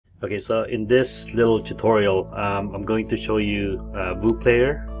Okay, so in this little tutorial, I'm going to show you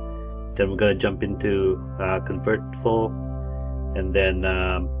vooPlayer. Then we're going to jump into Convertful, and then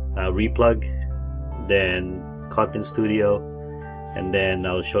Replug, then ContentStudio, and then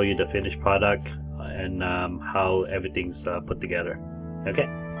I'll show you the finished product and how everything's put together. Okay,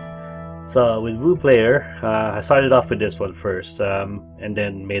 so with vooPlayer, I started off with this one first, and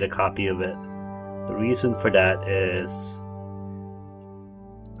then made a copy of it. The reason for that is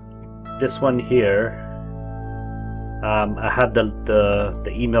this one here. I have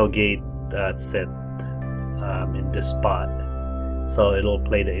the email gate set in this spot, so it'll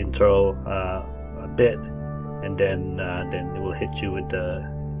play the intro a bit, and then it will hit you with the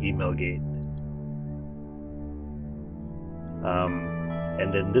email gate.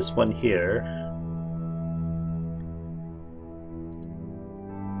 And then this one here,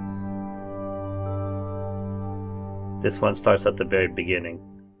 this one starts at the very beginning.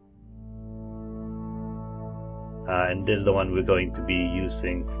 And this is the one we're going to be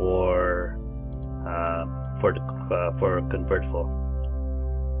using for Convertful.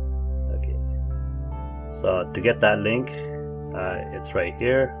 Okay, so to get that link, it's right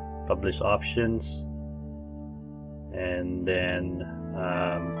here, publish options, and then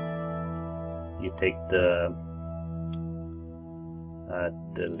you take the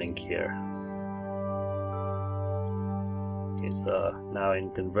link here. Okay, so now in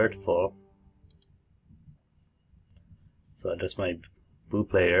Convertful, so that's my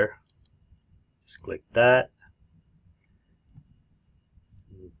vooPlayer. Just click that.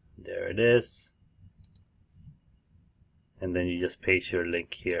 There it is. And then you just paste your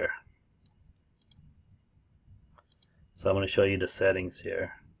link here. So I'm going to show you the settings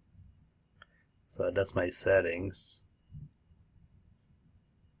here. So that's my settings.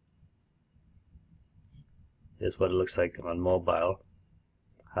 This is what it looks like on mobile.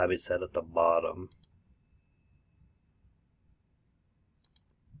 Have it set at the bottom.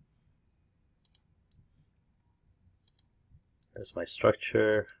 There's my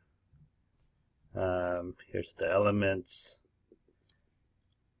structure. Here's the elements.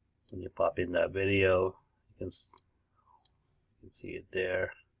 When you pop in that video, you can see it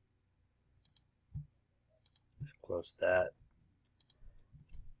there. Close that.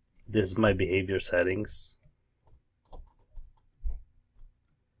 This is my behavior settings.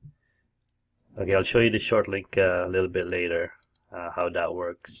 Okay, I'll show you the short link a little bit later, how that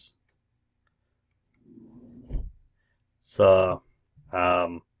works. So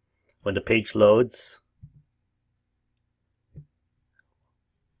when the page loads,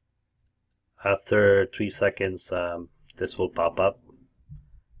 after 3 seconds, this will pop up,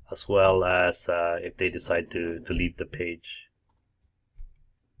 as well as if they decide to leave the page.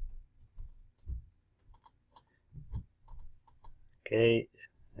 Okay,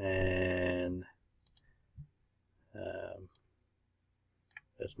 and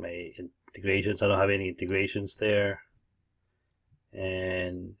there's my integrations. I don't have any integrations there.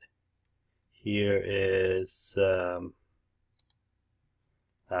 And here is you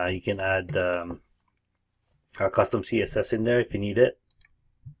can add our custom CSS in there if you need it.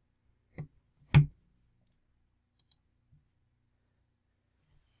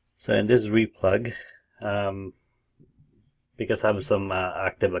 So in this replug, because I have some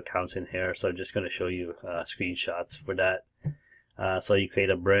active accounts in here, so I'm just going to show you screenshots for that. So you create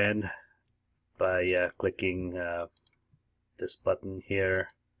a brand by clicking this button here,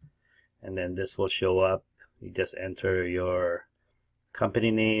 and then this will show up. You just enter your company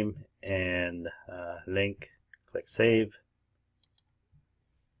name and link, click save,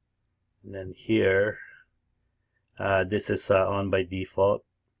 and then here this is on by default.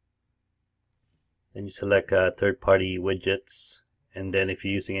 Then you select third-party widgets, and then if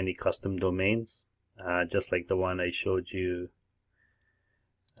you're using any custom domains, just like the one I showed you,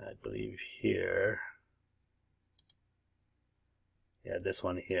 I believe here. Yeah, this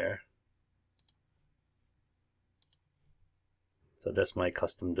one here. So that's my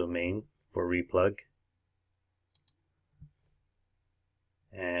custom domain for Replug.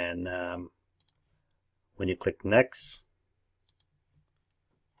 And when you click next,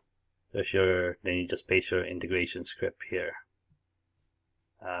 there's then you just paste your integration script here.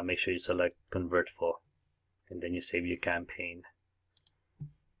 Make sure you select Convertful, and then you save your campaign.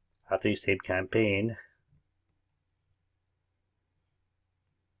 After you save campaign,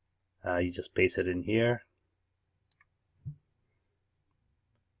 you just paste it in here,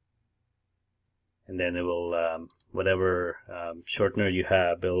 and then it will whatever shortener you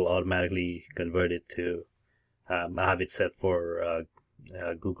have, it will automatically convert it to I have it set for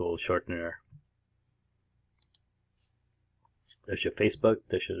Google shortener. There's your Facebook,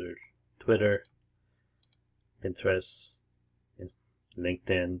 there's your Twitter, Pinterest,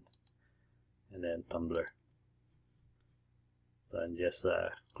 LinkedIn, and then Tumblr. So then just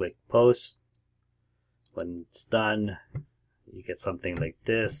click post. When it's done, you get something like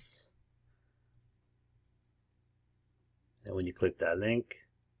this. And when you click that link,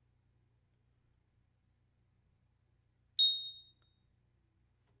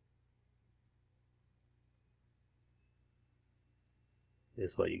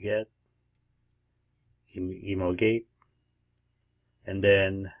 this is what you get. Email gate. And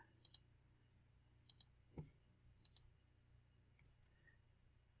then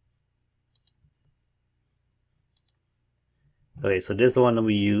okay, so this is the one that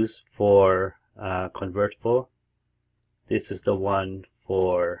we use for Convertful. This is the one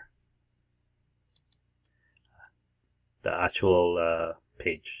for the actual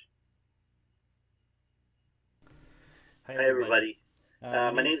page. Hi everybody.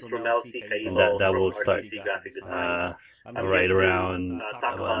 My name is Romel C. And that will from start RCC Graphic Design. I'm right here to around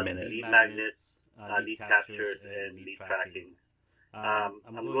talk about about a minute. lead magnets, lead captures, and lead tracking.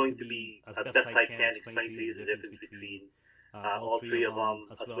 I'm going to be, as best I can, explain to you the difference between all three of them,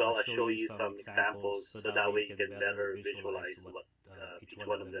 as well as show you some examples so that way you can better visualize what each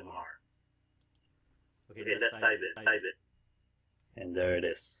one of them are. Okay, let's dive in. And there it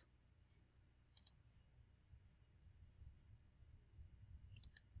is.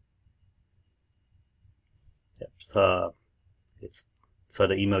 Yep. So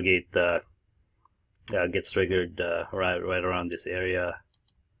the email gate gets triggered right around this area,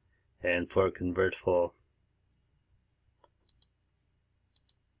 and for Convertful,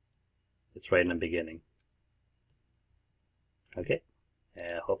 it's right in the beginning. Okay,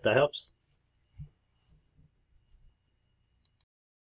 I hope that helps.